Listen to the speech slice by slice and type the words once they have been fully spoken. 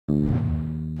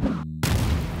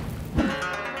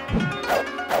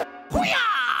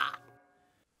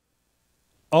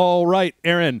All right,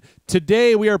 Aaron.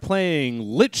 Today we are playing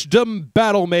Lichdom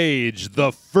Battlemage,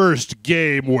 the first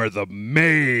game where the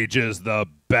mage is the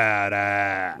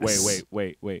badass.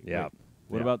 Wait. Yeah.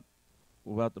 What about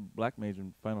the black mage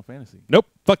in Final Fantasy? Nope.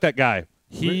 Fuck that guy.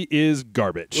 He is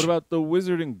garbage. What about the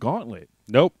wizard in Gauntlet?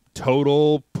 Nope.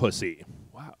 Total pussy.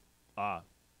 Wow.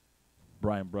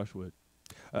 Brian Brushwood.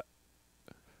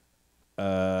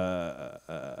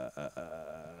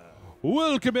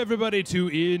 Welcome everybody to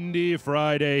Indie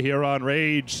Friday here on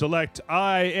Rage Select.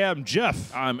 I am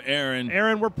Jeff. I'm Aaron.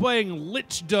 Aaron, we're playing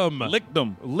Lichdom.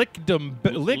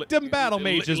 Lichdom Battle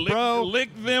Mages, bro. Lick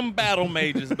them battle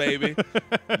mages, baby.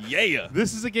 Yeah.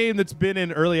 This is a game that's been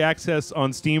in early access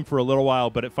on Steam for a little while,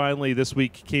 but it finally this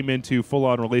week came into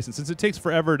full-on release. And since it takes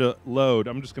forever to load,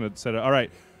 I'm just going to set it. All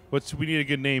right. We need a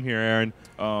good name here, Aaron.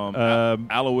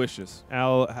 Aloysius.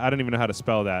 I don't even know how to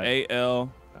spell that.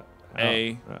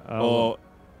 Aloysius.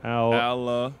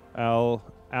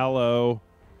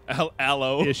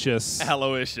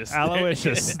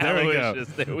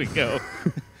 There we go.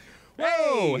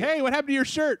 Hey, what happened to your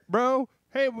shirt, bro?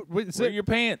 Hey, Where are your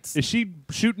pants? Is she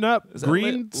shooting up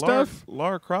green stuff?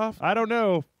 Lara Croft? I don't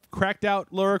know. Cracked out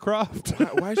Lara Croft.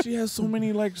 Why she has so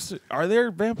many, are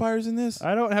there vampires in this?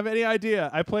 I don't have any idea.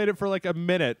 I played it for like a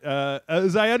minute.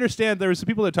 As I understand, there were some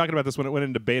people that were talking about this when it went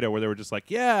into beta where they were just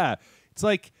like, yeah, it's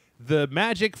like the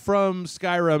magic from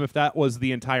Skyrim if that was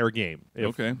the entire game.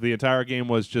 If the entire game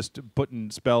was just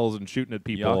putting spells and shooting at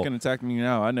people. Y'all can attack me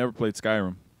now. I never played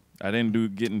Skyrim. I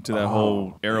didn't get into that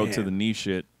whole arrow to the knee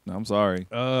shit. I'm sorry.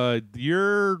 Okay.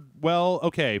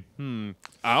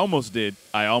 I almost did.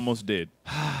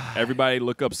 Everybody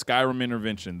look up Skyrim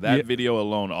Intervention. That video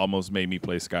alone almost made me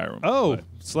play Skyrim. Oh,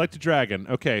 select a dragon.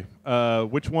 Okay.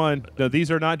 Which one? No, these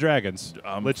are not dragons.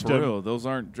 For real, those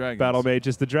aren't dragons. Battle Mage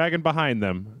is the dragon behind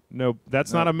them. No,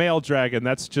 that's not a male dragon.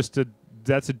 That's just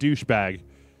that's a douchebag.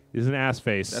 He's an ass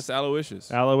face. That's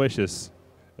Aloysius. Aloysius.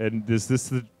 And is this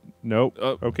the... Nope.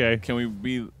 Okay. Can we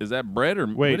be... Is that bread or...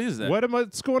 Wait. What is that?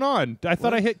 What's going on? I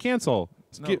thought I hit cancel.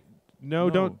 No,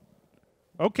 don't...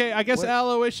 Okay, I guess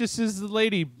Aloysius is the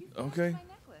lady. Okay.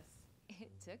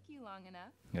 It took you long enough.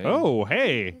 Hey. Oh,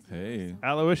 hey.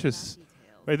 Aloysius.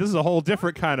 Wait, this is a whole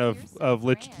different kind of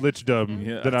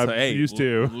lichdom than I'm used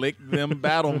to. Lick them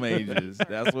battle mages.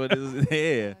 That's what it is.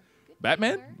 Yeah.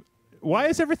 Batman? Why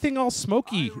is everything all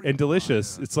smoky and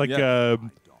delicious? It's like it's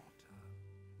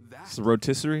a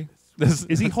rotisserie.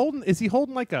 Is he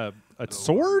holding like a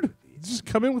sword? Just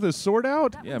come in with his sword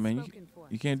out? Yeah, man.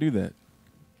 You can't do that.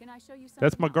 Can I show you something?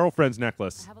 That's my girlfriend's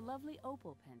necklace. I have a lovely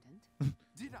opal pendant.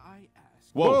 Did I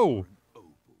ask? Whoa.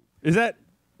 Is that...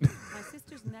 My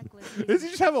sister's necklace. Does he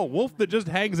just have a wolf that just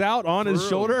hangs out on his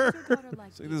shoulder?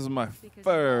 See, this is my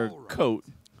fur coat.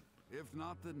 If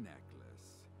not the necklace.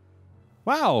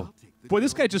 Wow. Boy,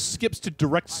 this guy just skips to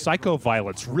direct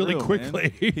psycho-violence really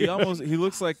quickly. He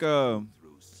looks like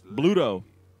Bluto,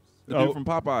 the dude from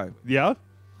Popeye. Yeah?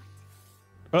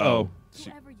 Uh-oh.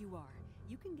 Whoever you are,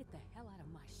 you can get the hell out of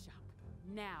my shop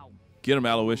now. Get him,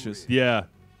 Aloysius. Yeah.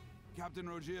 Captain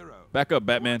Rogero. Back up,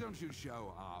 Batman. Why don't you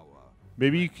show our...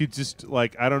 Maybe you could just,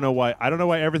 like, I don't know why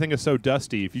everything is so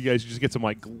dusty. If you guys just get some,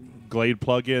 like, Glade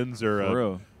plugins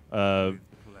or...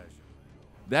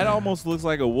 That almost looks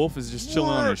like a wolf is just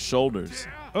chilling on his shoulders.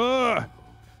 Your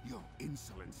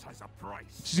insolence has a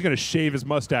price. She's going to shave his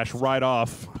mustache right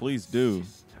off. Please do.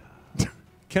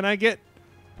 Can I get...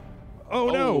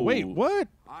 Oh, no. Wait, what?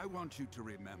 I want you to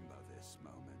remember this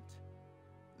moment.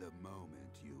 The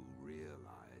moment you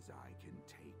realize I can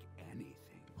take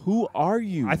anything. Who are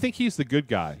you? I think he's the good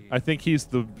guy. I think he's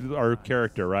our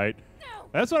character, right? No.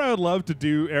 That's what I would love to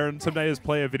do, Aaron, someday is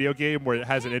play a video game where it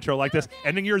has an intro like this,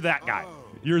 and then you're that guy.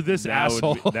 You're this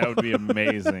asshole. That would be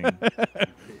amazing.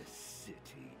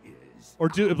 Or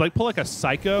pull like a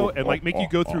psycho and like make you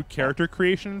go through character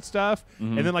creation and stuff,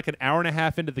 and then like an hour and a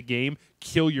half into the game,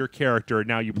 kill your character, and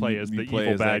now you play as the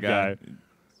evil bad guy.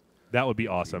 That would be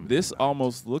awesome. This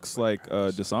almost looks like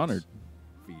Dishonored.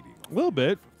 A little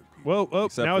bit. Well,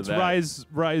 now it's Rise.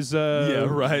 Rise.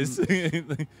 Rise.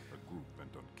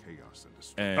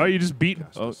 Oh, you just beat.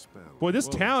 Oh. Boy, this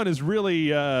town is really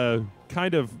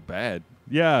kind of bad.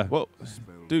 Yeah. Whoa,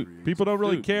 dude. People don't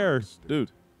really care.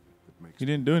 Dude, he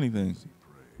didn't do anything.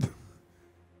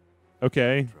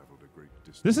 Okay.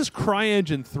 This is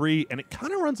CryEngine 3, and it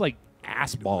kind of runs like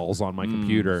ass balls on my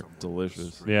computer.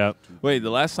 Delicious. Yeah. Wait, the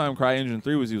last time CryEngine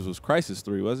 3 was used was Crysis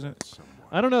 3, wasn't it?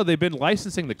 I don't know. They've been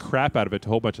licensing the crap out of it to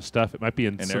a whole bunch of stuff. It might be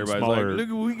in some everybody's smaller. like, look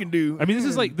at what we can do. I mean,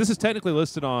 this is technically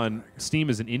listed on Steam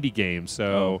as an indie game,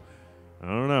 so I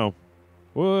don't know.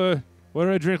 What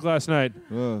did I drink last night?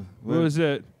 What was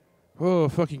it? Oh,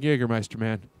 fucking Jägermeister,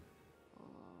 man.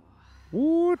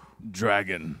 What?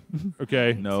 Dragon.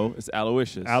 Okay. No, it's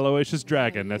Aloysius. Aloysius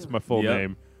Dragon. That's my full Yep.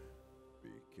 name. Be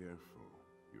careful.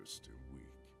 You're still weak.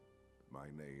 My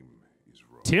name is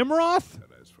Roth. Tim Roth? And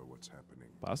as for what's happening,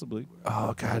 Possibly.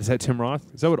 Oh God, is that Tim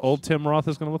Roth? Is that what old Tim Roth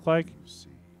is going to look like? you see,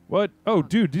 What? Oh,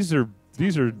 dude, these are.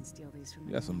 Steal these from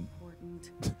Yeah, some-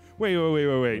 important.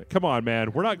 Wait. Come on,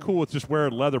 man. We're not cool with just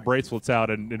wearing leather bracelets out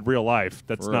in real life.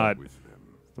 That's For real. not with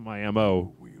them, my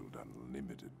MO. you wield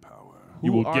unlimited power.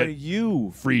 You Who will are get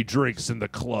you? free drinks in the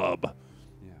club.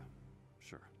 Yeah,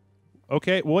 sure.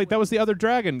 Okay, well, wait, that was the other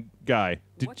dragon guy.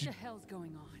 What the hell's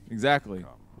going on? Exactly.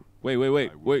 Wait. I will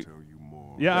Wait. tell you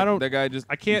more. Yeah, I don't. That guy just.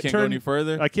 I can't you turn go any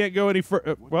further. I can't go any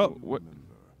further. Well, What?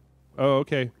 oh,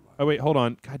 okay. Oh, wait, hold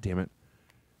on. God damn it.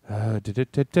 I thought we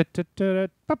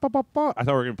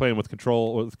were gonna play him with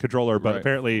controller, but Right.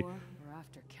 apparently Before or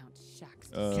after Count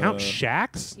Shaxx? Count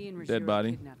Shax, He and dead Ruggiero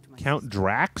body. kidnapped my Count sister.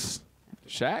 Drax,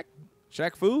 Shaq?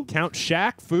 Shaq Fu? Count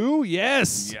Shaq Fu.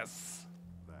 Yes. Yes.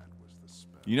 That was the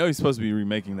spell. You know he's supposed to be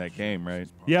remaking that game, right?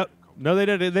 Yep. No, they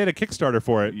did. They had a Kickstarter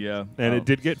for it. Yeah. And Oh. it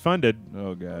did get funded.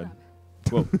 Oh God.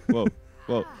 Whoa.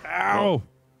 Ow.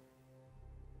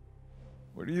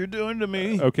 What are you doing to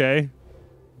me? Okay.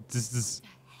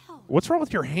 What's wrong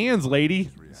with your hands, lady?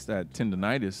 It's that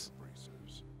tendonitis.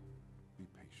 Bracers. Be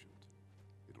patient.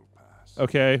 It'll pass.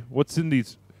 Okay. What's in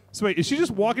these? So wait, is she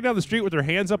just walking down the street with her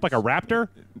hands up like a raptor?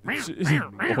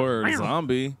 Or a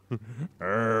zombie.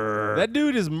 That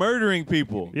dude is murdering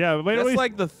people. Yeah, but wait, That's wait.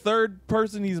 like the third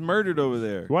person he's murdered over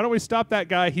there. Why don't we stop that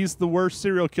guy? He's the worst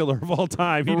serial killer of all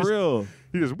time. For real.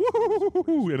 He just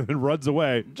woo and then runs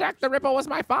away. Jack the Ripper was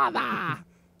my father.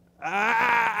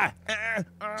 Ah!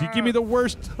 Do you give me the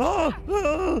worst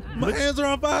My hands are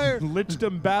on fire.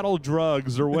 Lichdom battle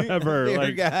drugs or whatever? Dear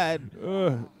like, God.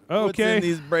 What's okay. in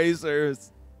these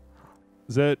bracers?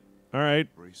 Is that all right?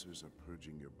 Bracers are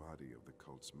purging your body of the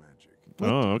cult's magic.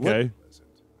 Oh, okay. Pleasant,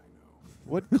 I know.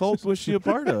 What cult was she a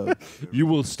part of? You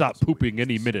will stop pooping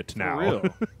any minute now. For real. To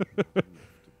break the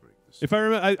If I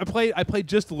remember, I played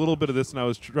just a little bit of this, and I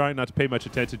was trying not to pay much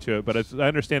attention to it. But I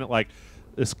understand it like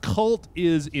this cult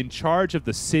is in charge of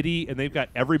the city, and they've got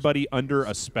everybody under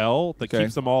a spell that Okay.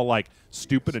 keeps them all like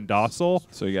stupid and docile.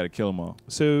 So you got to kill them all.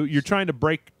 So you're trying to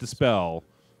break the spell.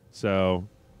 So,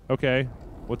 okay,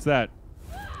 what's that?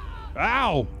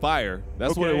 Ow! Fire.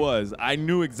 That's what Okay. it was. I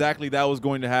knew exactly that was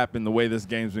going to happen the way this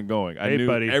game's been going. I Hey, knew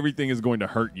buddy. everything is going to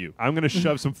hurt you. I'm gonna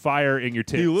shove some fire in your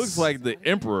tits. He looks like the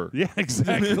Emperor. Yeah,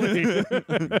 exactly.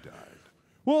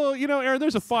 Well, you know, Aaron,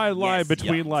 there's a fine line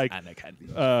between like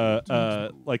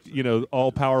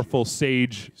all-powerful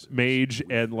sage mage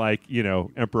and like, you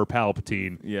know, Emperor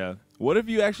Palpatine. Yeah. What if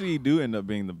you actually do end up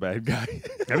being the bad guy?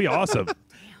 That'd be awesome.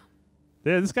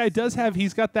 Yeah, this guy does have.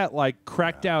 He's got that like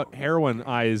cracked out heroin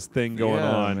eyes thing going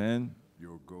Yeah, on. man.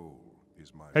 Your goal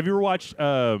is my Have you ever watched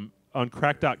on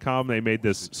Crack.com? They made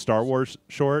this Star Wars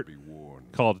short be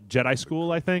warned. called Jedi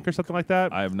School, I think, or something like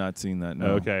that. I have not seen that.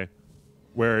 No. Okay,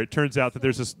 where it turns out that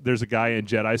there's a guy in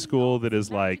Jedi School that is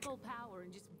like Magical power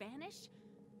and just vanish?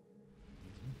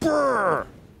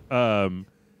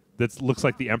 that looks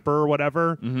like the Emperor or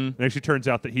whatever. And it actually turns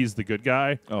out that he's the good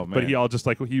guy. Oh, But man. he all just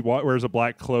like wears a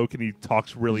black cloak and he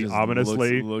talks really Just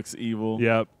ominously. Looks evil.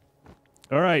 Yep.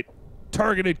 All right.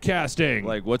 Targeted casting.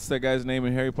 Like, what's that guy's name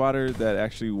in Harry Potter that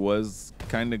actually was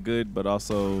kind of good, but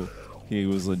also he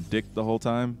was a dick the whole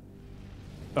time?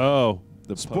 Oh.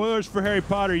 The Spoilers for Harry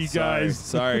Potter, you guys.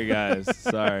 Sorry, guys.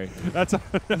 Sorry. That's if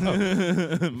you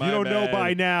don't know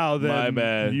by now, then My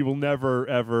bad. you will never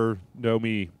ever know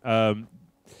me.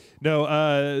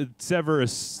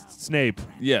 Severus Snape,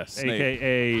 Yes. Snape.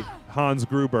 aka Hans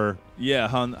Gruber, Yeah,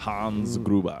 Hans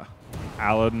Gruber.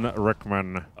 Alan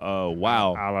Rickman. Oh,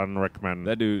 wow. Alan Rickman.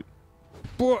 That dude.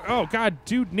 Boy, oh God,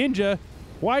 dude, ninja.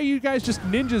 Why are you guys just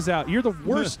ninjas out? You're the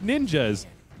worst ninjas.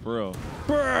 For real.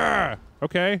 Brr.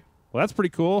 Okay, well that's pretty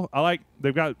cool. I like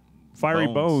they've got fiery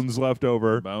bones left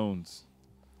over. Bones.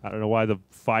 I don't know why the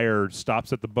fire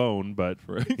stops at the bone, but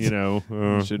Right. you know,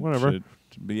 whatever.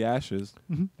 Should be ashes.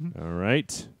 All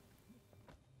right.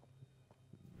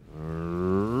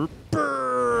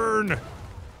 Burn.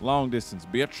 Long distance,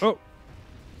 bitch. Oh,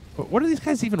 what are these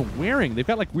guys even wearing? They've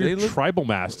got like weird They look- tribal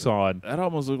masks on. That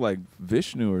almost looked like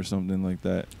Vishnu or something like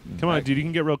that. Come on, dude, you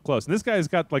can get real close. And this guy's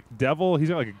got like devil. He's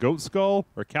got like a goat skull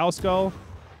or cow skull.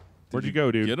 Where'd you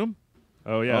go, dude? Get him?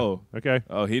 Oh yeah. Oh. Okay.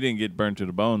 Oh, he didn't get burnt to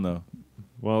the bone though.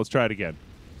 Well, let's try it again.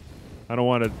 I don't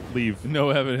want to leave. No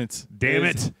evidence. Damn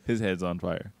His- it. His head's on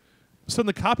fire. So in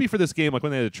the copy for this game, like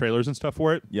when they had the trailers and stuff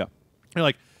for it, Yeah. they're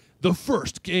like the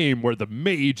first game where the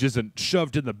mage isn't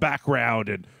shoved in the background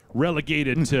and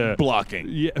relegated to Blocking.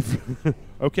 Yeah.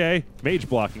 Okay. Mage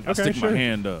blocking. I Okay, stick sure. my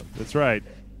hand up. That's right.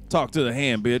 Talk to the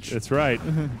hand, bitch. That's right.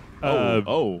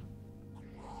 Oh.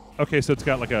 Okay, so it's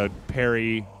got like a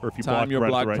parry, or if you Time your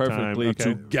block block right at the right perfectly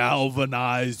time. to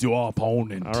galvanize your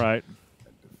opponent. All right.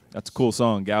 That's a cool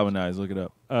song, Galvanize. Look it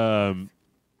up. How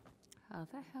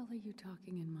the hell are you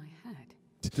talking in my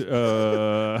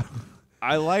head?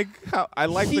 I like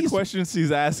the questions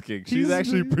she's asking. She's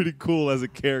actually pretty cool as a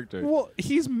character. Well,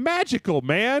 he's magical,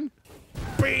 man.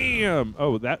 Bam!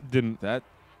 Oh, that didn't.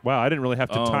 Wow, I didn't really have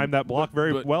to time that block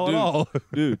very well dude, at all.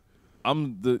 Dude,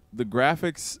 the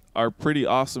graphics are pretty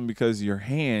awesome because your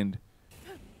hand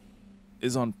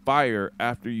is on fire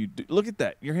after you do. Look at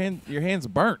that. Your hand's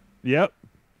burnt. Yep.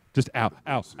 Just ow,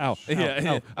 ow, ow.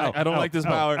 Yeah. I don't like this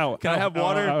power. Can I have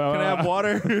water? Can I have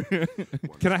water?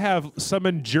 Can I have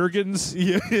summon Jurgens?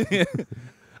 Yeah.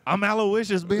 I'm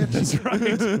Aloysius, bitch. That's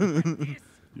right.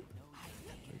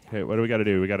 Okay, what do we got to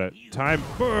do? We got to time.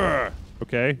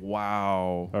 Okay.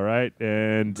 Wow. All right,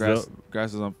 and Grass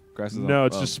is on. No,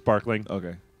 it's just sparkling.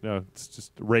 Okay. No, it's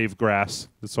just rave grass.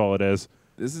 That's all it is.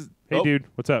 This is. Hey, dude,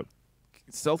 what's up?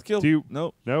 Stealth kill?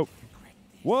 Nope.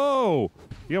 Whoa!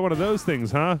 You got one of those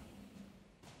things, huh?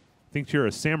 Think you're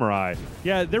a samurai.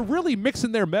 Yeah, they're really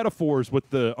mixing their metaphors with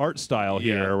the art style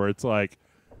here, where it's like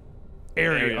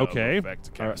area. Okay.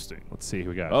 Effect casting. Right, let's see who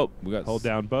we got. Oh, we got. Hold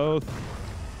down both,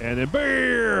 and then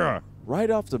bam!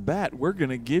 Right off the bat, we're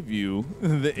gonna give you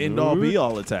the end-all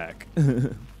be-all attack.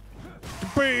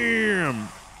 Bam!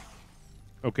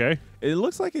 Okay. It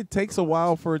looks like it takes a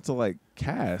while for it to like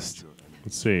cast.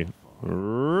 Let's see.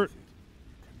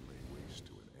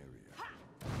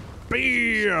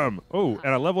 Bam! Oh,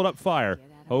 and I leveled up fire.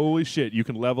 Holy shit, you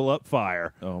can level up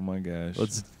fire. Oh my gosh.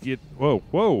 Let's get.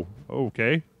 Whoa.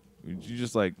 Okay. Did you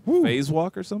just like phase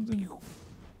walk or something? You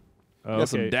got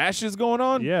some dashes going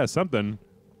on? Yeah, something.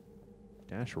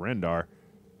 Dash Rendar.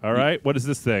 All right, what is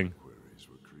this thing?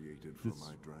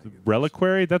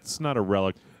 Reliquary? That's not a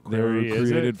relic. They were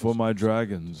created for my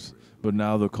dragons, but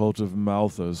now the cult of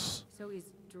Malthus. So is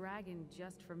dragon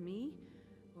just for me?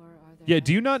 Or are there Yeah,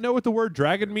 do you not know what the word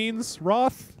dragon means,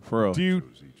 Roth? Bro. Do you,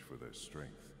 Each for their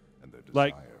strength and their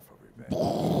like, desire for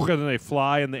revenge. and then they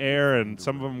fly in the air, and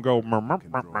some of them go.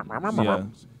 Yeah.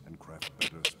 And craft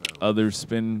better spells. Others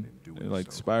spin like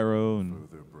Spyro and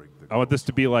Further break the I want this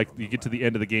to be like you get to the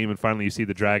end of the game and finally you see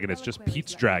the dragon. It's just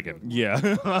Pete's dragon. yeah.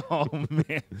 Oh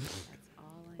man.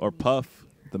 Or Puff,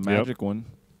 the magic one.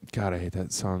 God, I hate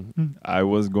that song. I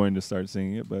was going to start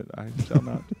singing it, but I shall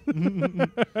not.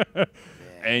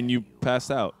 And you passed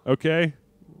out. Okay.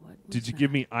 Did you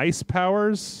give me ice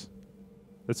powers?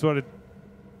 That's what it.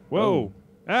 Whoa!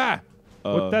 Ah!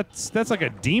 What, that's like a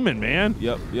demon, man.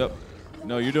 Yep.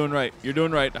 No, you're doing right. You're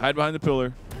doing right. Hide behind the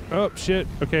pillar. Oh shit!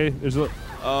 Okay, there's a.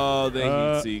 Oh, they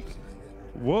heat seek.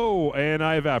 Whoa! And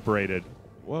I evaporated.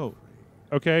 Whoa.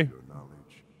 Okay.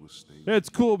 knowledge will stay. It's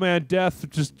cool, man. Death.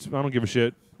 Just I don't give a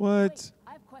shit. What? Wait,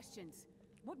 I have questions.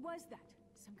 What was that?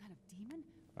 Some kind of demon?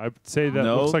 I'd say that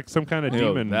No. looks like some kind of Yo,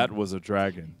 demon. that was a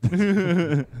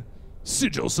dragon.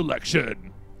 Sigil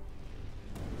selection.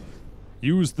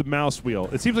 Use the mouse wheel.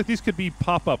 It seems like these could be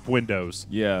pop-up windows.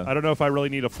 Yeah. I don't know if I really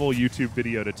need a full YouTube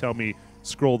video to tell me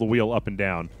scroll the wheel up and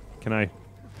down. Can I?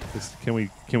 Can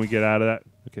we get out of that?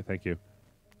 Okay, thank you.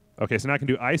 Okay, so now I can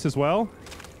do ice as well.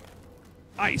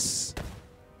 Ice.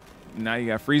 Now you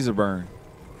got freezer burn.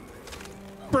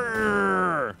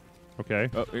 Brrr. Okay.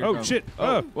 Oh, here it Oh comes. shit.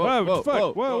 Oh, Oh, whoa, whoa, fuck.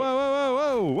 whoa, Whoa, whoa, whoa,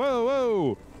 whoa, whoa,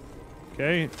 whoa.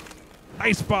 Okay.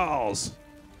 Ice balls.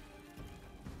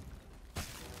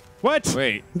 What?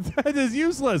 Wait. That is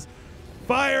useless.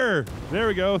 Fire. There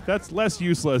we go. That's less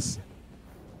useless.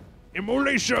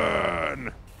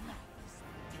 Immolation.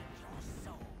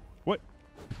 What?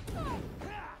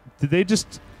 Did they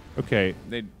just? Okay.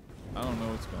 I don't know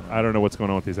what's going on. I don't know what's going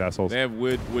on with these assholes. They have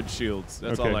wood shields.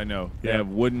 That's Okay. all I know. They Yeah. have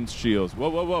wooden shields. Whoa,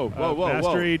 whoa, whoa, whoa, whoa,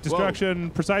 Mastery, whoa.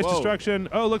 destruction, precise Whoa. destruction.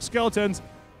 Oh, look, skeletons.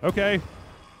 Okay.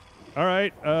 All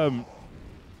right.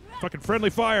 Fucking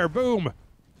friendly fire. Boom.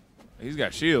 He's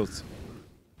got shields.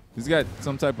 He's got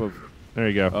some type of. There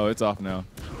you go. Oh, it's off now.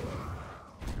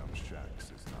 Shax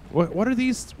is not. What are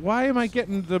these? Why am I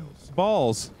getting the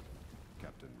balls?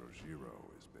 Captain Rogiro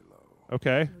is below.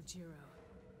 Okay. Rogiro.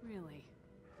 Really?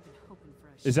 I've been hoping for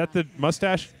a Is that the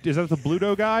mustache? Is that the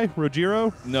Bluto guy,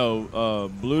 Rogiro? No,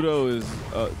 Bluto is.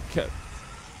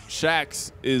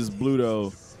 Shax is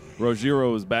Bluto.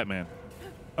 Rogiro is Batman.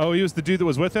 Oh, he was the dude that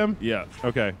was with him? Yeah.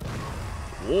 Okay.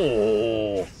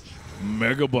 Whoa.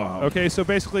 Mega bomb. Okay, so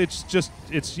basically it's just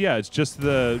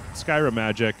the Skyrim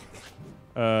magic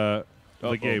the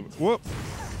game. Whoop.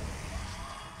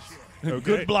 Okay.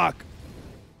 Good block.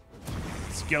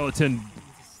 Skeleton.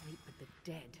 He's asleep with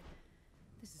the dead.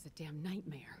 This is a damn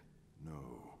nightmare.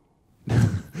 No.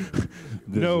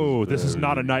 No, this is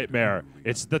not a nightmare.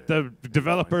 It's that the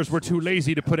developers were too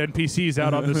lazy to put NPCs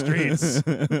out on the streets.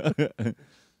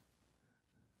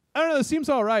 I don't know. It seems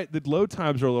all right. The load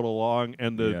times are a little long,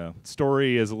 and the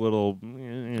story is a little.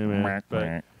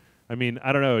 But, I mean,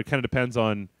 I don't know. It kind of depends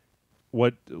on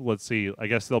what. Let's see. I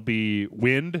guess there'll be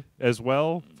wind as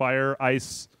well, fire,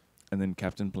 ice, And then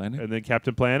Captain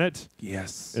Planet.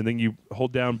 Yes. And then you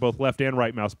hold down both left and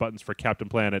right mouse buttons for Captain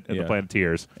Planet and the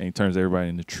Planeteers. And he turns everybody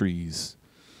into trees.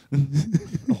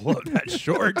 Oh, that's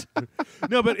short.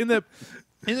 No, but in the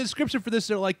description for this,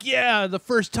 they're like, yeah, the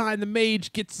first time the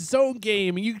mage gets his own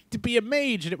game, and you get to be a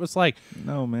mage. And it was like,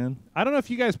 no, man. I don't know if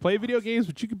you guys play video games,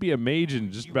 but you could be a mage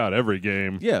in just about every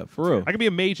game. Yeah, for real. I could be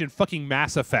a mage in fucking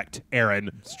Mass Effect,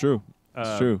 Aaron. It's true.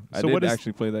 It's true. So I did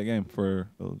actually play that game for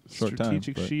a short time.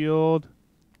 Strategic shield.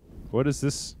 What is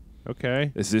this?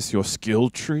 Okay. Is this your skill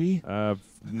tree?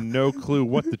 No clue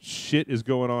what the shit is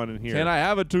going on in here. Can I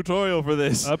have a tutorial for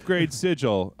this? Upgrade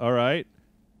sigil. All right.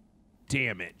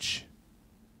 Damage.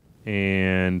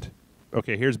 And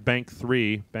okay, here's bank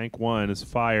 3. Bank 1 is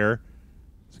fire.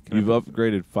 So You've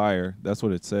upgraded fire. That's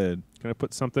what it said. Can I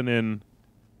put something in?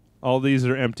 All these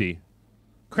are empty.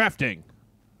 Crafting.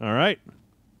 All right.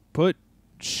 Put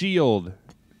shield.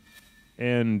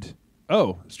 And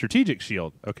strategic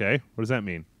shield. Okay. What does that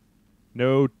mean?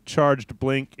 No charged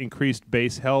blink, increased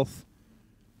base health,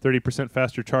 30%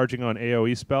 faster charging on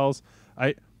AoE spells.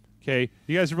 Okay,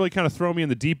 you guys really kind of throw me in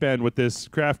the deep end with this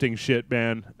crafting shit,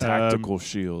 man. Tactical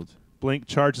shield. Blink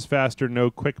charges faster,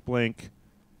 no quick blink.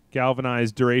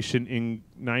 Galvanized duration in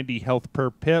 90 health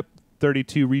per pip,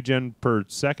 32 regen per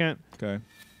second. Okay.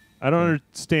 I don't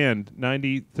understand.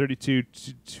 90, 32,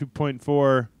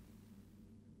 2.4.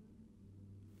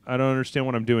 I don't understand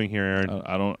what I'm doing here, Aaron.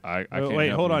 I can't wait,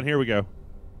 hold on. Here we go.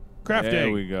 Crafting.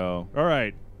 There we go. All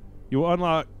right. You will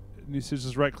unlock new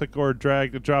sigils, right-click or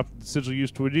drag to drop the sigil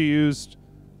used to what you used.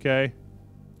 Okay.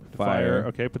 Fire.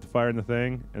 Okay, put the fire in the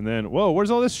thing. And then, whoa,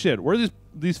 where's all this shit? Where are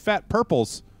these fat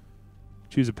purples?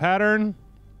 Choose a pattern.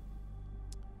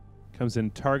 Comes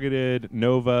in targeted,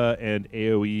 Nova, and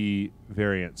AoE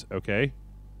variants. Okay.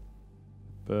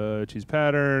 Choose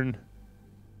pattern.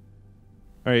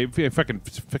 All right, fucking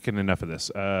enough of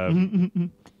this.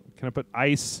 Can I put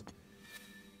ice?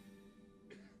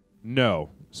 No.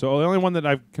 So the only one that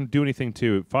I can do anything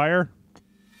to, fire?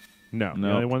 No. The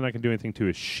only one that I can do anything to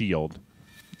is shield.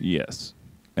 Yes.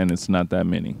 And it's not that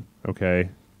many.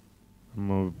 Okay. I'm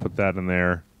going to put that in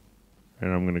there.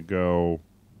 And I'm going to go...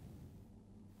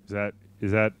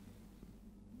 Is that...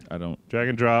 I don't... Drag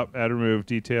and drop, add, remove,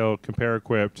 detail, compare,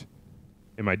 equipped.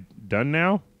 Am I done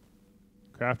now?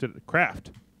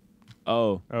 Craft.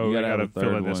 Oh, you gotta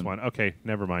fill in this one. Okay,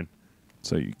 never mind.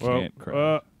 So you can't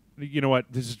craft. You know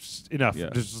what? This is just enough.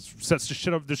 Yeah. Just sets the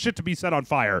shit up. There's shit to be set on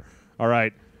fire. All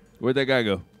right. Where'd that guy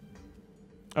go?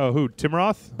 Oh, who? Tim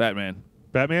Roth? Batman.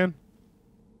 Batman?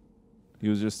 He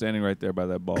was just standing right there by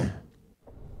that ball.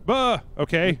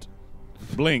 Okay.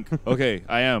 Blink. Okay,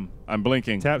 I'm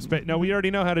blinking. Tap space. No, we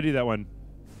already know how to do that one.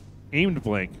 Aimed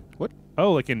blink. What?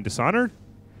 Oh, like in Dishonored?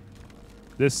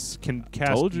 This can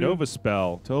cast Nova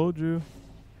spell. Told you.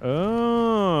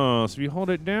 Oh, so if you hold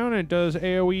it down, it does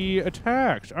AoE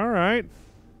attacks. All right.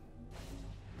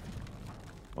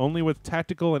 Only with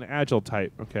tactical and agile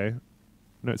type. Okay.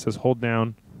 No, it says hold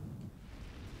down.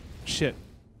 Shit.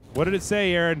 What did it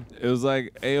say, Aaron? It was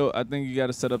like I think you got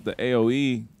to set up the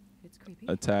AoE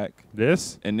attack.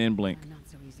 This? And then blink. Not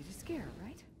so easy to scare,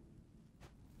 right?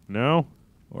 No?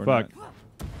 Or Fuck. not.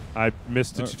 I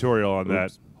missed the tutorial on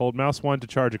that. Hold mouse 1 to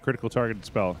charge a critical targeted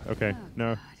spell. Okay. Oh,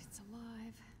 no. God, it's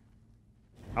alive.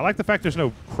 I like the fact there's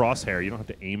no crosshair. You don't have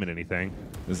to aim at anything.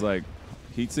 It's like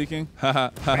heat seeking. Haha.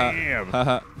 Bam.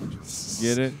 Haha.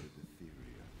 Get it?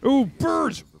 Ooh,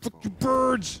 birds! Fuck you,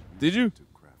 birds! Did you? To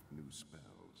craft new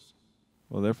spells.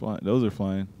 Well, they're flying. Those are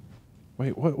flying.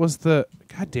 Wait, what was the...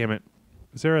 God damn it.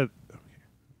 Is there a... Okay.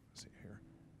 Let's see here.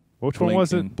 Which one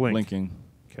was it? Blink. Blinking.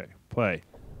 Okay, play.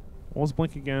 What was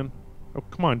blink again? Oh,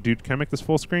 come on, dude. Can I make this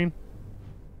full screen?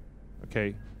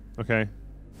 Okay. Okay.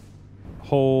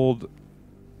 Hold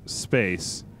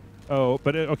space. Oh,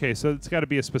 but okay, so it's got to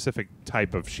be a specific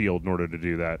type of shield in order to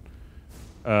do that.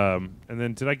 And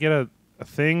then did I get a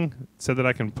thing that said that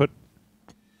I can put...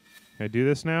 Can I do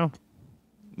this now?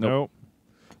 Nope.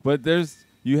 But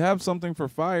you have something for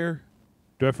fire.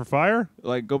 Do I have for fire?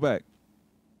 Like, go back.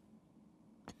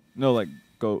 No, like,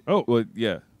 go. Oh. Well,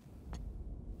 yeah.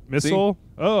 Missile?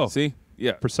 Oh. See?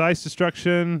 Yeah. Precise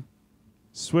destruction.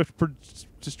 Swift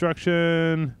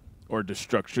destruction. Or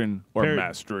destruction. Or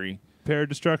mastery. Pair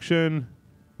destruction.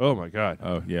 Oh, my God.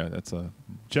 Oh, yeah. That's a...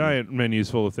 Giant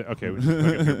menus full of things. Okay,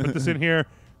 put this in here.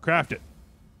 Craft it.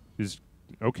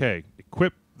 Okay,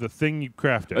 equip the thing you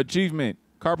crafted. Achievement: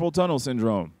 carpal tunnel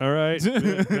syndrome. All right.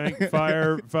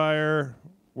 Fire.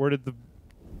 Where did the...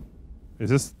 Is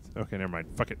this... Okay, never mind.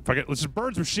 Fuck it. Let's just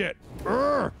burn some shit.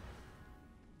 Urgh!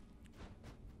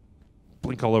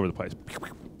 Blink all over the place.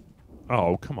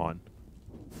 Oh, come on.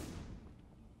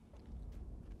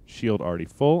 Shield already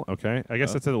full. Okay. I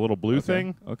guess that's a little blue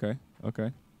thing. Okay.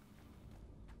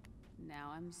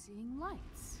 Now I'm seeing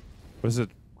lights. What is it?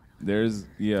 There's,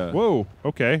 yeah. Whoa.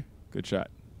 Okay. Good shot.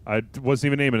 I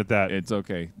wasn't even aiming at that. It's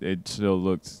okay. It still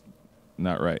looks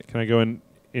not right. Can I go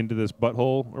into this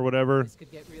butthole or whatever? This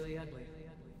could get really ugly.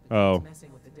 Oh.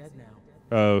 Messing with the dead now.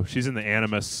 Oh, she's in the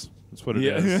Animus. That's what it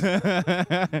is.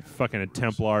 Fucking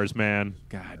Templars, man.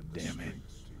 God damn it.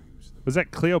 Was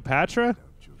that Cleopatra?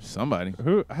 Somebody.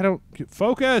 Who? I don't...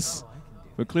 Focus!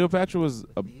 But Cleopatra was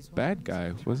a bad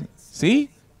guy, wasn't it? See?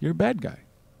 You're a bad guy.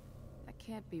 That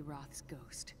can't be Roth's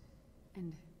ghost.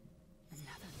 And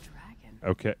another dragon.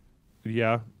 Okay.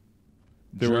 Yeah.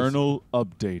 Journal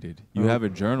updated. You have a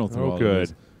journal through all good. of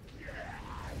this.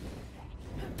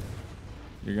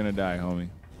 You're going to die, homie.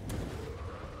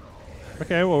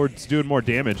 Okay, well, we're just doing more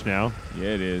damage now. Yeah,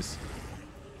 it is.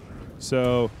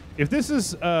 So, if this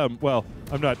is... well,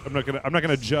 I'm not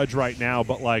gonna judge right now,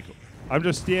 but, like, I'm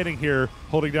just standing here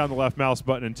holding down the left mouse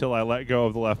button until I let go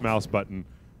of the left mouse button.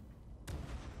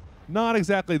 Not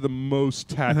exactly the most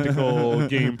tactical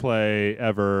gameplay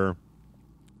ever.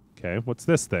 Okay, what's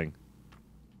this thing?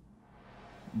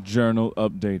 Journal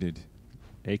updated.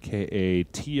 AKA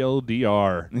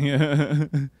TLDR. Yeah.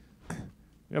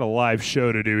 We got a live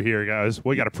show to do here, guys.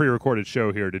 We got a pre-recorded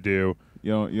show here to do.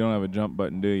 You don't have a jump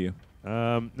button, do you?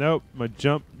 Nope. My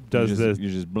jump does this.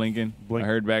 You're just blinking? Blink. I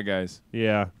heard bad guys.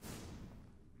 Yeah.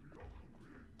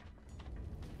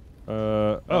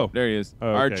 Oh. There he is. Oh,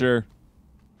 okay. Archer.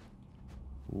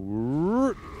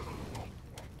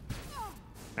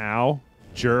 Ow.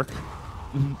 Jerk.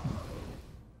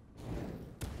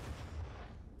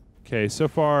 Okay, so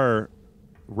far,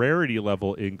 rarity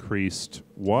level increased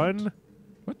 1.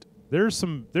 What? There are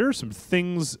some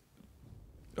things.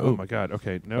 Oh my god.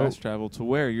 Okay, no. Fast travel to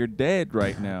where? You're dead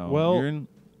right now. Well, You're in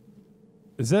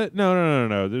is that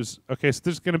no? This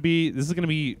is gonna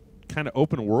be kind of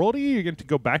open worldy. You're going to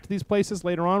go back to these places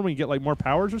later on when you get like more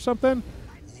powers or something.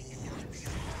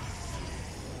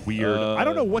 Weird. I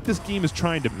don't know what this game is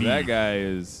trying to be. That guy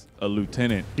is a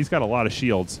lieutenant. He's got a lot of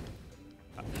shields.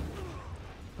 I'm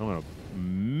gonna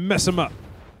mess him up.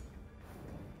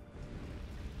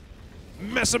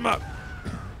 Mess him up.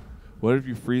 What if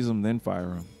you freeze him then fire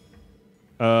him?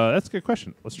 That's a good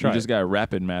question. Let's try. You just got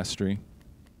rapid mastery.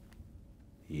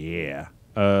 Yeah.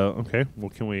 Okay. Well,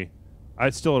 can we? I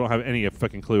still don't have any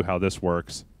fucking clue how this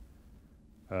works.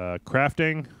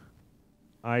 Crafting,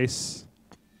 ice,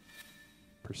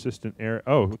 persistent air.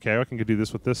 Oh, okay. I can do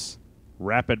this with this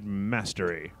rapid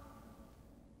mastery.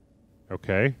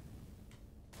 Okay.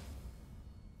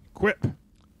 Equip.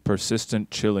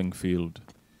 Persistent chilling field.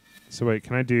 So wait,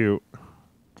 can I do?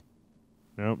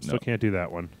 Nope, still can't do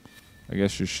that one. I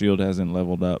guess your shield hasn't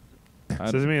leveled up.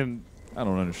 Does it mean? I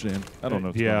don't understand. I don't know.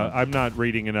 What's Yeah, going on. I'm not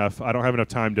reading enough. I don't have enough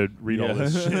time to read all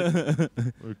this shit.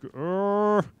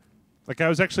 Like I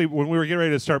was actually when we were getting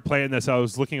ready to start playing this, I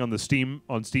was looking on Steam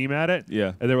at it.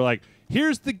 Yeah. And they were like,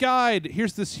 "Here's the guide.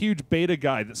 Here's this huge beta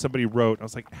guide that somebody wrote." And I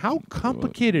was like, "How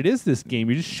complicated is this game?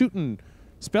 You're just shooting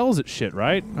spells at shit,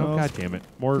 right?" Oh god damn it!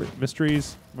 More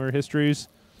mysteries, more histories.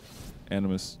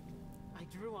 Animus. I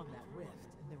drew on that rift,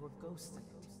 and there were ghosts in it.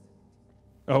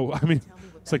 Oh, I mean,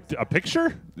 it's like a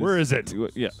picture. Where is it?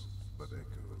 Yeah. but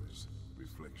echoes,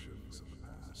 reflections of the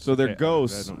past. So they're Okay,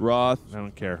 ghosts, I don't- Roth. I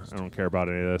don't care. I don't care about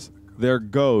any of this. They're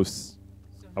ghosts.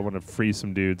 I want to freeze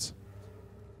some dudes.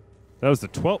 That was the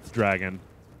 12th dragon.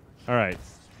 All right.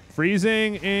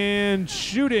 Freezing and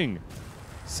shooting.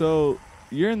 So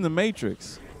you're in the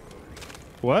Matrix.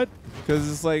 What? Because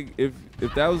it's like if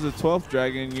that was the 12th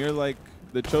dragon, you're like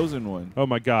the chosen one. Oh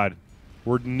my god.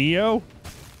 We're Neo?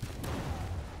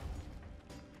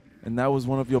 And that was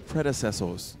one of your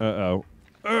predecessors. Uh-oh.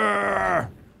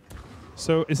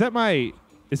 So is that my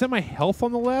health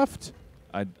on the left?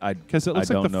 Because Because it looks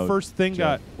like the first thing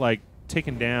got like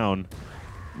taken down.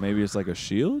 Maybe it's like a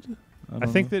shield? I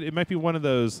think that it might be one of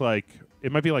those like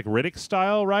it might be like Riddick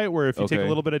style, right? Where if you take a Okay.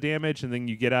 little bit of damage and then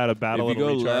you get out of battle, if you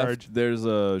it'll go recharge. left, there's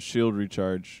a shield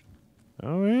recharge.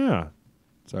 Oh yeah.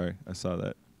 Sorry, I saw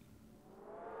that.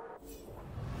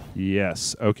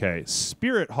 Yes. Okay.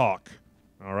 Spirit Hawk.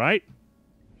 All right.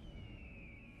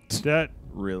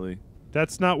 Really?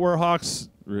 That's not where Hawks.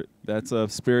 That's a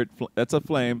spirit. That's a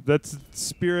flame. That's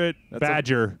Spirit That's a-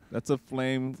 Badger. That's a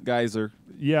flame geyser.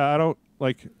 Yeah, I don't.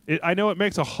 Like, I know it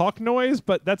makes a hawk noise,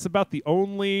 but that's about the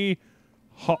only.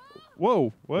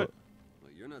 Whoa! What?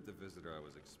 Well, you're not the visitor I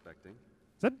was expecting.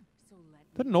 Is that So let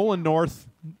that me Nolan down. North?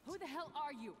 Who the hell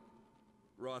are you?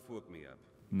 Roth woke me up.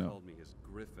 No. Called me his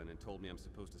griffin and told me I'm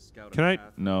supposed to scout Can a I-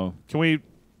 path. No. Can we?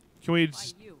 Why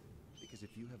Just, you? Because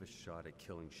if you have a shot at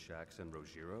killing Shax and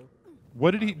Rogiro, what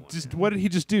did he just? What did he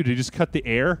just do? Did he just cut the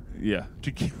air Yeah.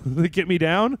 to get me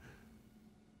down?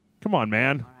 Come on,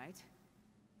 man. All right.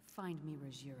 Find me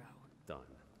Rogiro. done.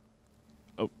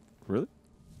 Oh, really?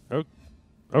 Oh,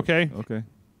 okay. Okay.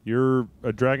 You're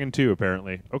a dragon too,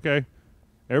 apparently. Okay.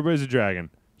 Everybody's a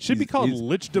dragon. Should be He's- called he's-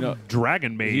 Lichdom no,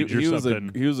 Dragon Mage or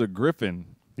something. he was a griffin.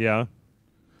 Yeah.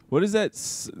 What is that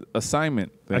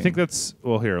assignment thing? I think that's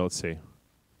well. Here, let's see. I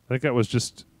think that was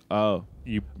just Oh,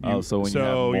 you. so when you have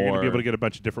you're gonna more- be able to get a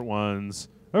bunch of different ones.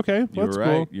 Okay, you're that's right.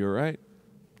 cool. You're right.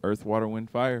 Earth, water, wind,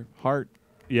 fire, heart,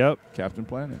 Yep. Captain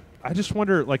Planet. I just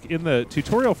wonder, like in the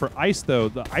tutorial for ice, though,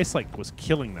 the ice like was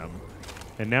killing them,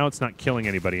 and now it's not killing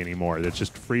anybody anymore. It's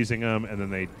just freezing them, and then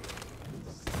they.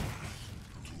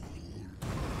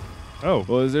 Oh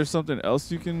Well, is there something else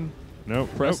you can no!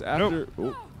 press nope, after?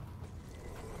 Nope. Oh,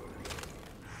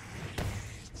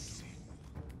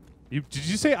 Did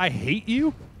you say I hate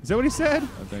you? Is that what he said?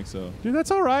 I think so. Dude, that's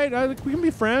all right. We can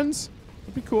be friends.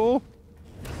 It'd be cool.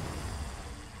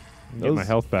 Get my Those-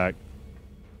 health back.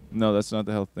 No, that's not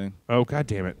the health thing. Oh, god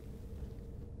damn it.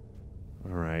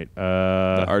 All right.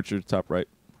 The archer, top right.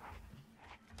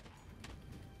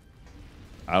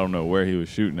 I don't know where he was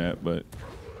shooting at, but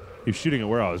he was shooting at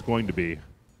where I was going to be.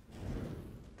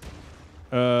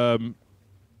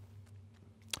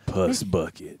 Puss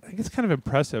bucket. I think it's kind of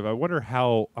impressive. I wonder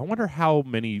how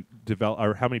many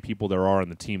how many people there are on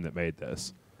the team that made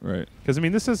this. Right. Because I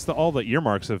mean, this is all the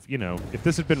earmarks of, you know, if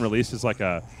this had been released as like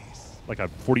a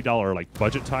 $40 like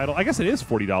budget title. I guess it is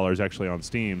 $40 actually on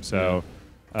Steam. So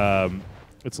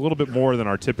it's a little bit more than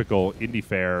our typical indie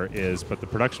fare is, but the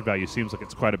production value seems like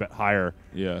it's quite a bit higher.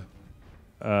 Yeah.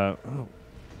 Oh. Good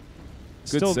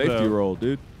Still, safety though- roll,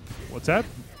 dude. What's that?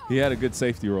 He had a good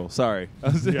safety roll. Sorry.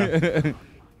 Yeah.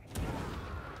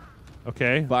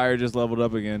 Okay. Fire just leveled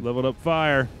up again. Leveled up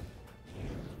fire.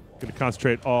 Gonna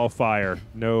concentrate all fire.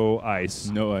 No ice.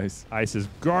 No ice. Ice is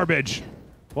garbage.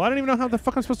 Well, I don't even know how the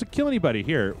fuck I'm supposed to kill anybody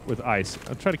here with ice.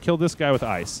 I'll try to kill this guy with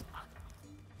ice.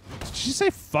 Did she say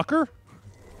fucker?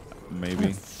 Maybe.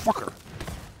 Fucker.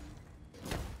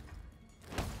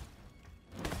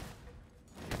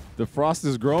 The frost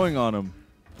is growing on him.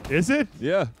 Is it?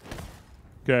 Yeah.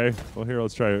 Okay. Well, here,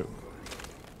 let's try it.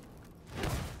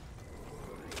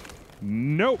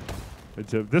 Nope.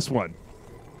 It's this one.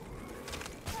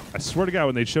 I swear to God,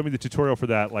 when they showed me the tutorial for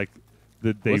that, like,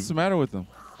 they. What's the matter with him?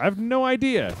 I have no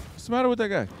idea. What's the matter with that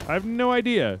guy? I have no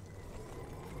idea.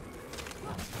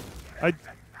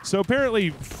 So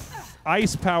apparently,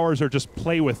 ice powers are just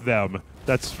play with them.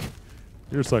 That's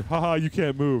you're just like, haha, you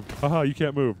can't move. Haha, you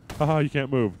can't move. Haha, you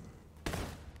can't move.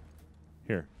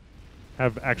 Here,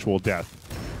 have actual death.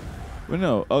 Well,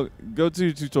 no. Oh, go to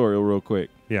your tutorial real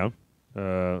quick. Yeah.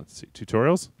 Let's see,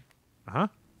 tutorials.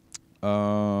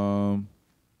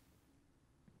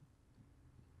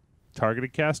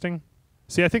 Targeted casting.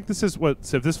 See, I think this is what.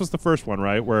 So if this was the first one,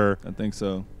 right, where I think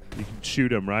so. you can shoot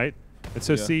them, right? And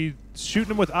so Yeah. see, shooting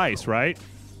them with ice, right?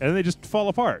 And then they just fall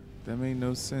apart. That made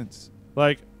no sense.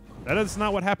 Like, that is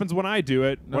not what happens when I do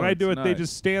it. No, when I do it, it's they not.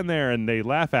 just stand there and they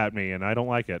laugh at me, and I don't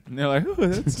like it. And they're like, oh,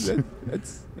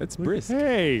 that's brisk.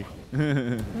 Hey,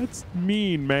 that's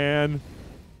mean, man.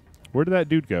 Where did that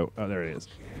dude go? Oh, there it is.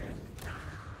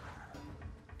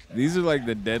 These are like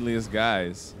the deadliest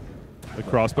guys. The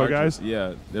crossbow Archers. guys?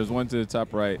 Yeah. There's one to the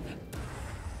top right.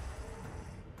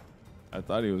 I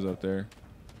thought he was up there.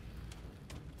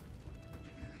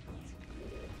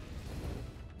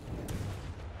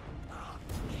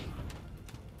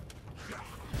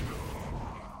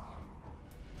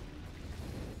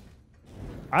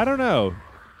 I don't know.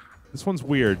 This one's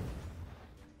weird.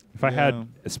 If I had Yeah.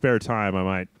 a spare time, I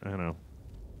might. I don't know.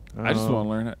 I just want to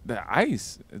learn the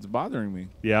ice. It's bothering me.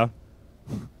 Yeah.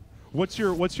 What's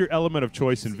your element of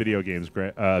choice in video games,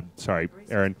 sorry,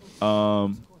 Aaron?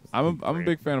 I'm a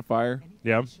big fan of fire.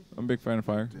 Yeah. I'm a big fan of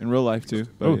fire in real life too.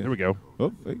 But Oh, yeah. there we go.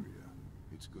 Oh, wait.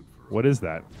 It's good for What is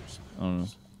that? I don't know.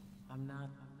 I'm not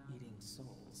eating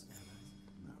souls,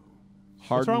 am I?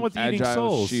 Hardened, wrong with eating agile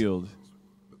souls? shield.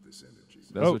 but this energy.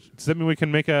 That's Oh, what does that mean we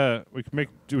can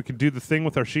do the thing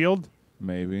with our shield?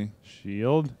 maybe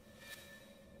Shield.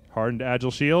 Hardened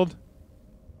agile shield.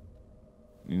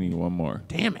 you need one more.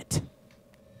 Damn it.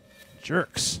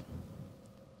 Jerks.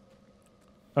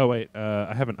 Oh wait,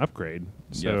 I have an upgrade.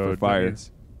 So Yeah, for that fire.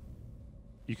 means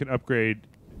you can upgrade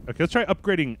Okay, let's try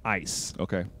upgrading ice.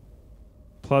 Okay.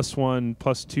 +1,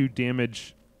 +2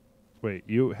 damage. Wait,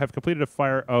 you have completed a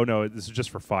fire. Oh, no, this is just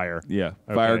for fire. Yeah.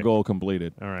 Okay. Fire goal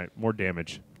completed. All right, more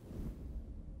damage.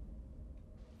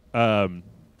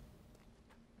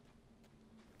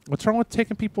 What's wrong with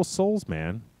taking people's souls,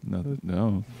 man?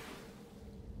 No.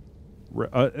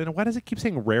 And why does it keep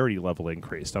saying rarity level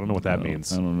increased? I don't know what that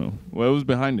means. I don't know. What was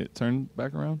behind it? Turn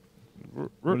back around.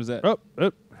 What is that? Oh,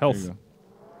 There health. you go.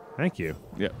 Thank you.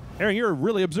 Yeah. Aaron, you're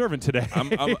really observant today.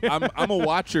 I'm a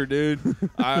watcher, dude.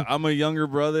 I'm a younger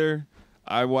brother.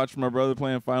 I watched my brother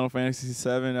playing Final Fantasy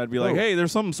VII. I'd be like, hey,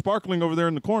 there's something sparkling over there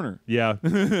in the corner. Yeah.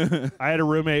 I had a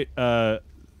roommate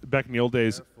back in the old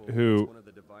days Therefore, who... it's one of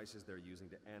the devices they're using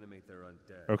to animate their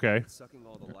undead. Okay. Sucking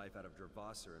all the life out of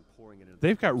Dravasser and pouring it into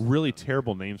They've the got person. really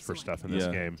terrible names for stuff in this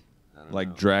Yeah. game.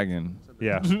 Like Dragon.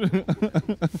 Yeah.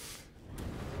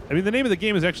 I mean, the name of the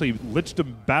game is actually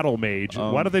Lichdom Battlemage.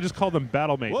 Why don't they just call them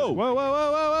Battlemage? Whoa. Whoa, whoa,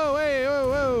 whoa, whoa, whoa, hey, whoa,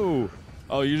 whoa.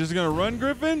 Oh, you're just going to run,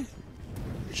 Griffin?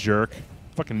 Jerk.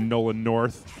 Fucking Nolan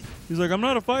North. He's like, I'm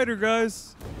not a fighter,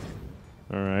 guys.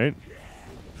 All right.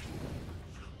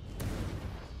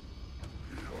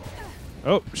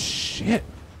 Oh, shit.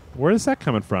 Where is that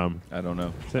coming from? I don't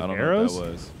know. Is that I don't arrows? know what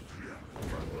that was.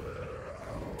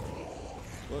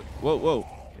 Whoa, whoa.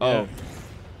 Yeah. Oh.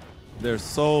 Their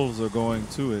souls are going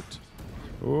to it.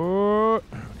 Oh,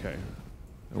 okay.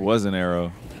 It was an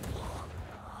arrow.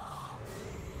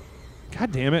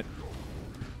 God damn it.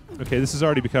 Okay, this has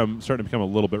already starting to become a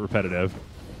little bit repetitive.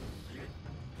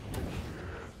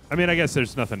 I mean, I guess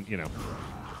there's nothing,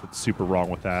 that's super wrong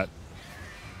with that.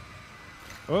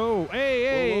 Oh, hey,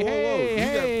 hey, Whoa, whoa, whoa, whoa. hey, You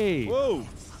got- hey. Whoa.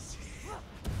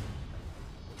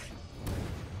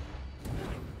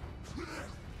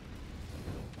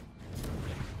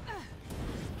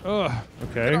 Ugh,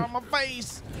 okay. Get out of my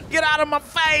face! Get out of my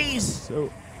face!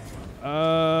 So,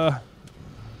 all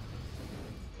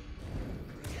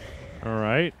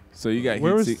right. So you got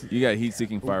Where was-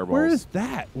 heat-seeking fireballs. Where is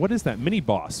that? What is that? Mini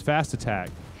boss, fast attack.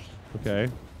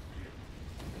 Okay.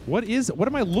 What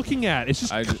am I looking at? It's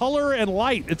just color and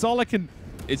light. It's all I can.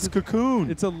 It's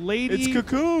Cocoon. It's a lady. It's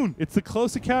Cocoon. It's the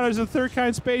Close Encounters of the Third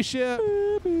Kind spaceship.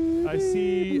 I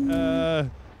see.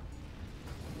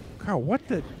 Carl, what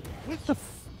the?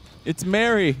 It's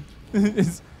Mary.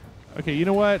 It's Okay, you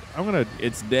know what?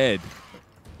 it's dead,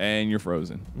 and you're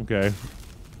frozen. Okay. Is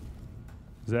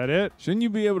that it? Shouldn't you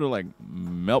be able to like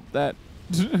melt that?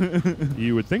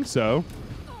 You would think so.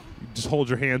 You just hold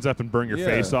your hands up and burn your Yeah.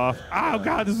 face off. Oh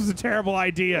God, this was a terrible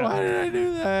idea. Why did I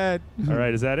do that? All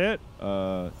right, is that it?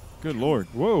 Good lord.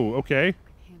 Whoa. Okay.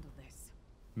 Handle this.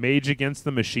 Mage Against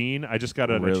the Machine. I just got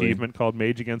an Really? achievement called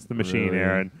Mage Against the Machine, Really?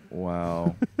 Aaron.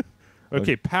 Wow.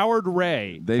 Okay, Powered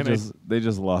Ray. They Can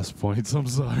just lost points. I'm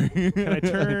sorry. Can I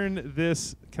turn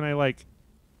this? Can I like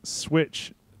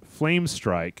switch Flame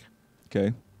Strike?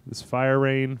 Okay. This Fire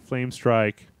Rain, Flame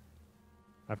Strike.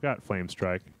 I've got Flame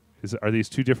Strike. Are these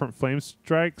two different Flame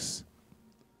Strikes?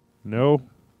 No.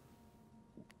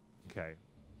 Okay.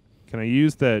 Can I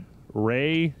use that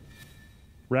Ray?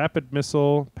 Rapid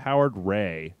Missile, Powered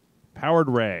Ray. Powered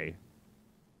Ray.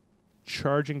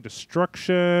 Charging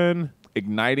Destruction.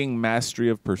 Igniting mastery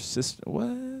of persistent.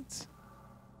 What?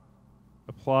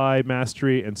 Apply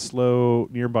Mastery and slow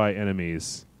nearby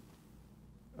enemies.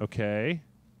 Okay.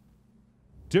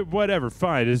 Whatever,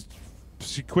 fine. Just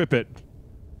equip it.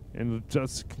 And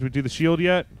just, can we do the shield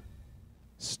yet?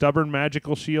 Stubborn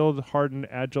Magical Shield, Hardened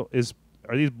Agile.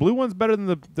 Are these blue ones better than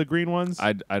the green ones?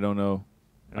 I don't know.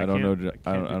 I don't know.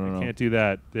 I don't know. Can't do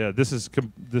that. Yeah, this is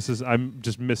I'm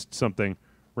just missed something.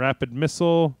 Rapid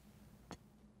Missile.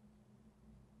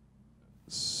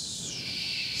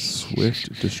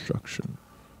 Swift destruction.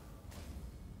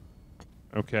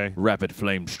 Okay. Rapid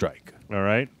flame strike. All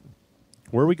right.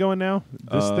 Where are we going now?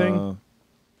 This thing?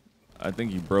 I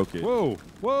think you broke it. Whoa.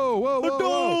 Whoa, whoa, whoa,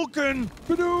 whoa.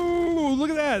 Hadouken! Look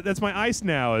at that. That's my ice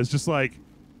now. It's just like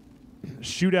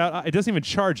shoot out. It doesn't even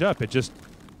charge up. It just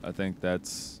I think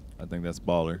that's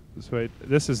baller.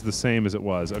 this is the same as it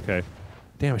was. Okay.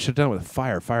 Damn, I should have done it with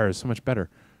fire. Fire is so much better.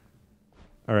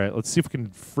 All right, let's see if we can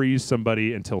freeze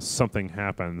somebody until something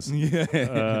happens.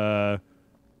 Yeah.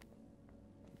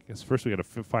 I guess first we got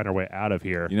to find our way out of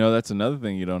here. You know, that's another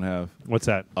thing you don't have. What's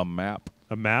that? A map.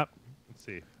 A map? Let's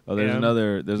see. Oh, there's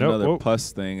another Whoa.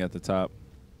 pus thing at the top.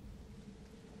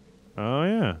 Oh,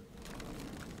 yeah.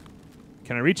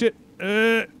 Can I reach it?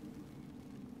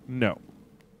 No.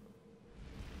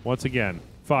 Once again,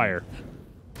 fire.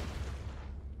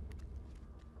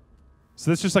 So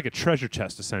that's just like a treasure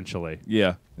chest, essentially.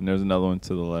 Yeah, and there's another one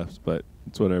to the left, but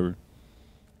it's whatever.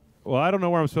 Well, I don't know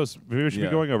where I'm supposed to. Maybe we should be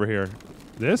Yeah. going over here.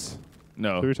 This?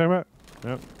 No. What are we talking about?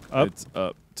 Yep. Up. It's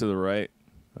up to the right.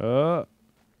 To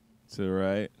the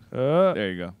right.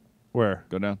 There you go. Where?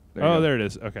 Go down. There you go. There it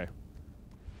is. Okay.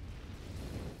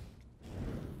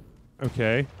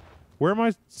 Okay. Where am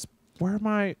I?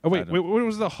 Oh, wait. What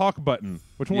was the hawk button?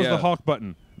 Which one was the hawk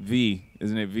button? V.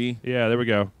 Isn't it V? Yeah, there we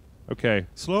go. Okay.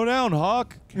 Slow down,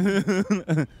 Hawk. All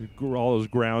those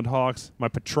groundhogs. My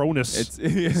Patronus.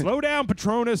 Slow down,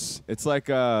 Patronus. It's like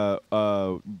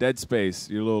Dead Space,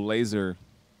 your little laser.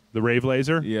 The Rave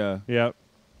Laser? Yeah. Yep.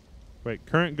 Wait,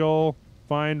 current goal,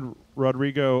 find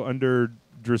Rodrigo under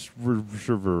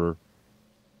Driver.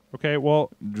 Okay, well.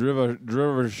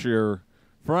 Drivershire.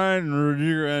 Find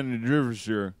Rodrigo and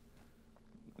Drivershire.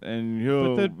 And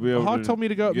he'll but be able Hawk to told me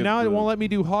to go. get Now it the- won't let me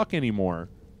do Hawk anymore.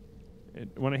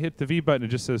 When I hit the V button, it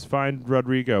just says find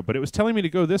Rodrigo. But it was telling me to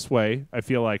go this way, I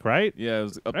feel like, right? Yeah, it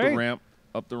was up Right? the ramp.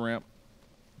 Up the ramp.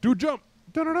 Do a jump.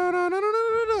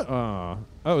 Oh,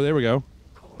 there we go.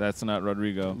 That's not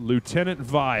Rodrigo. Lieutenant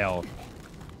Vile.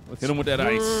 Hit him with that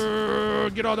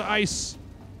ice. Get all the ice.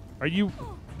 Are you...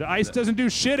 The ice doesn't do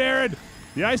shit, Aaron.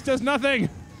 The ice does nothing.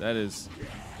 That's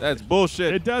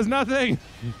bullshit. It does nothing.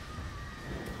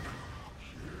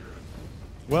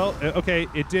 Well, okay,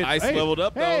 it did. Ice leveled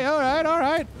up, though. Hey, all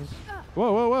right.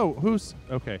 Whoa. Who's...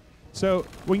 Okay. So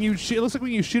when you it looks like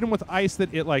when you shoot them with ice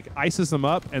that it, like, ices them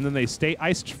up, and then they stay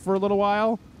iced for a little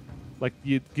while. Like,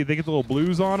 they get the little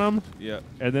blues on them. Yeah.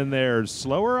 And then they're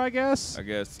slower, I guess. I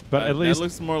guess. But at least... That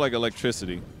looks more like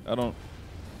electricity.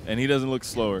 And he doesn't look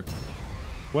slower.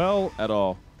 Well... At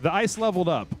all. The ice leveled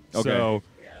up. Okay. So...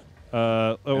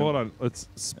 hold on. Let's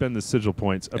spend the sigil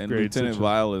points. Upgrade And Lieutenant sigil.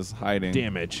 Vile is hiding.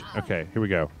 Damage. Okay, here we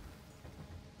go.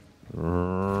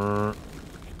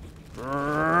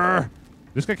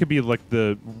 This guy could be like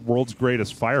the world's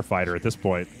greatest firefighter at this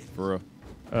point. For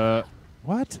real.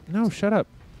 What? No, shut up.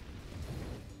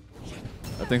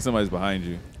 I think somebody's behind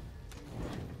you.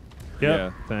 Yep.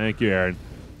 Yeah. Thank you, Aaron.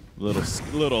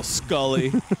 Little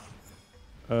Scully.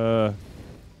 Where'd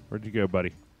you go,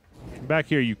 buddy? Come back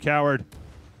here, you coward.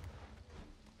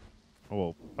 I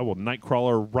will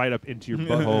Nightcrawler right up into your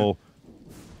butthole.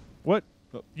 What?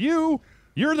 You're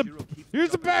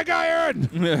the bad guy, Aaron.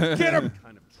 Get him.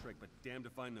 Kind of trick, but damned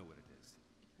if I know what it is.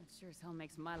 That sure as hell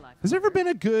makes my life. Has there ever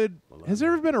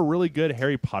been a really good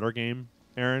Harry Potter game,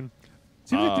 Aaron?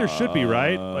 Seems like there should be,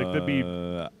 right? Like that'd be.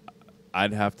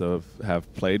 I'd have to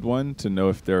have played one to know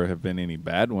if there have been any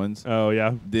bad ones. Oh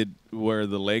yeah. Were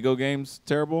the Lego games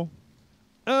terrible?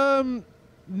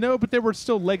 No, but there were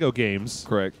still Lego games.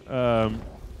 Correct.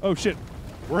 Oh shit,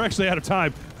 we're actually out of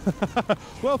time.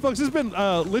 Well, folks, this has been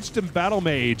Lichdom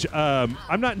Battlemage.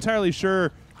 I'm not entirely sure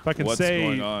if I can What's say.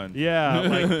 going on? Yeah,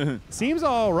 like seems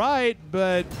all right,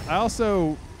 but I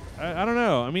also I don't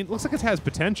know. I mean, it looks like it has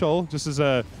potential, just as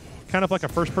a kind of like a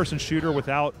first-person shooter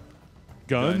without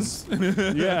guns.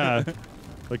 Yeah,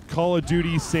 like Call of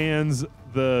Duty sans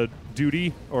the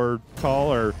duty or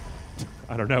call or.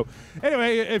 I don't know.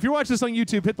 Anyway, if you're watching this on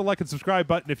YouTube, hit the like and subscribe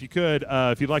button if you could.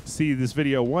 If you'd like to see this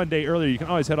video one day earlier, you can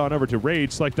always head on over to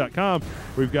RageSelect.com.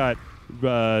 We've got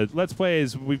Let's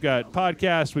Plays, we've got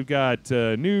podcasts, we've got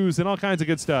news, and all kinds of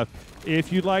good stuff.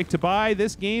 If you'd like to buy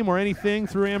this game or anything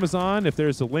through Amazon, if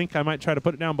there's a link, I might try to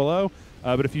put it down below.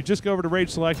 But if you just go over to Rage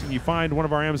Select and you find one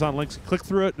of our Amazon links, click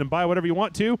through it and buy whatever you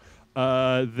want to,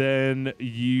 then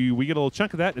we get a little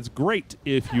chunk of that. It's great.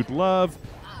 If you'd love...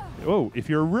 Oh, if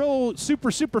you're a real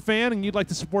super fan and you'd like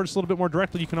to support us a little bit more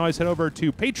directly, you can always head over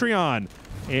to Patreon.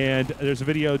 And there's a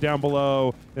video down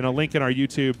below and a link in our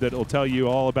YouTube that will tell you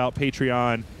all about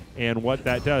Patreon and what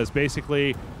that does.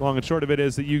 Basically, long and short of it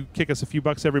is that you kick us a few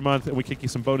bucks every month and we kick you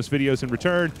some bonus videos in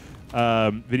return,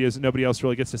 videos that nobody else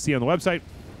really gets to see on the website.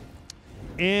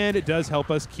 And it does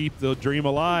help us keep the dream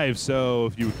alive. So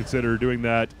if you would consider doing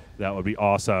that, that would be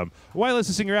awesome. Wireless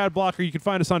is your ad blocker. You can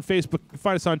find us on Facebook. You can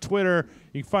find us on Twitter.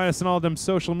 You can find us on all of them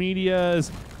social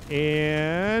medias.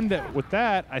 And with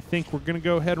that, I think we're going to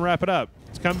go ahead and wrap it up.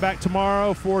 Let's come back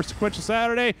tomorrow for Sequential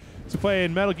Saturday to play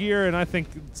in Metal Gear. And I think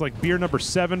it's like beer number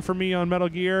 7 for me on Metal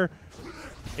Gear.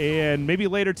 And maybe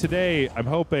later today, I'm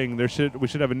hoping we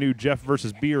should have a new Jeff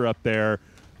versus Beer up there.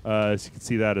 So you can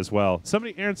see that as well.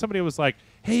 Somebody was like,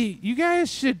 hey, you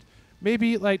guys should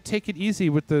maybe like take it easy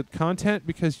with the content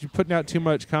because you're putting out too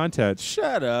much content.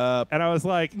 Shut up. And I was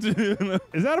like,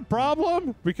 is that a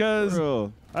problem?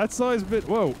 Because that's always been,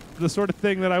 the sort of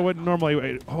thing that I wouldn't normally.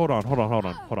 Wait, hold on.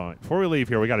 Before we leave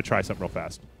here, we got to try something real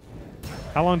fast.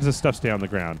 How long does this stuff stay on the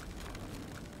ground?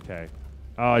 Okay.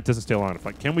 Oh, it doesn't stay long enough.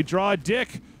 Like, can we draw a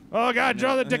dick? Oh, God,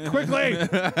 draw the dick quickly.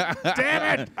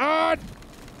 Damn it. Oh,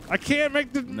 I can't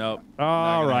make the... Nope.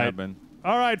 All right. Happen.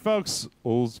 All right, folks.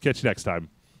 We'll catch you next time.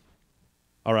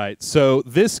 All right, so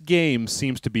this game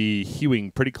seems to be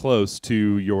hewing pretty close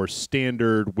to your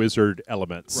standard wizard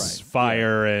elements. Right,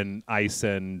 Fire and ice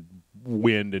and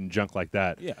wind and junk like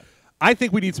that. Yeah. I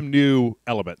think we need some new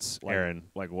elements, Aaron.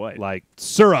 Like what? Like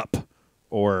syrup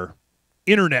or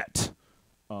internet.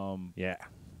 Yeah.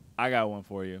 I got one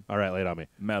for you. All right, lay it on me.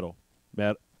 Metal.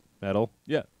 Metal?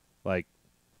 Yeah. Like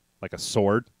a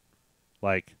sword?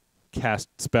 Like cast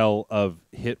spell of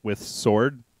hit with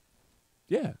sword?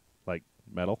 Yeah. Like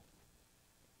metal?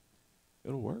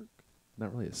 It'll work.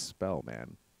 Not really a spell,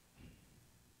 man.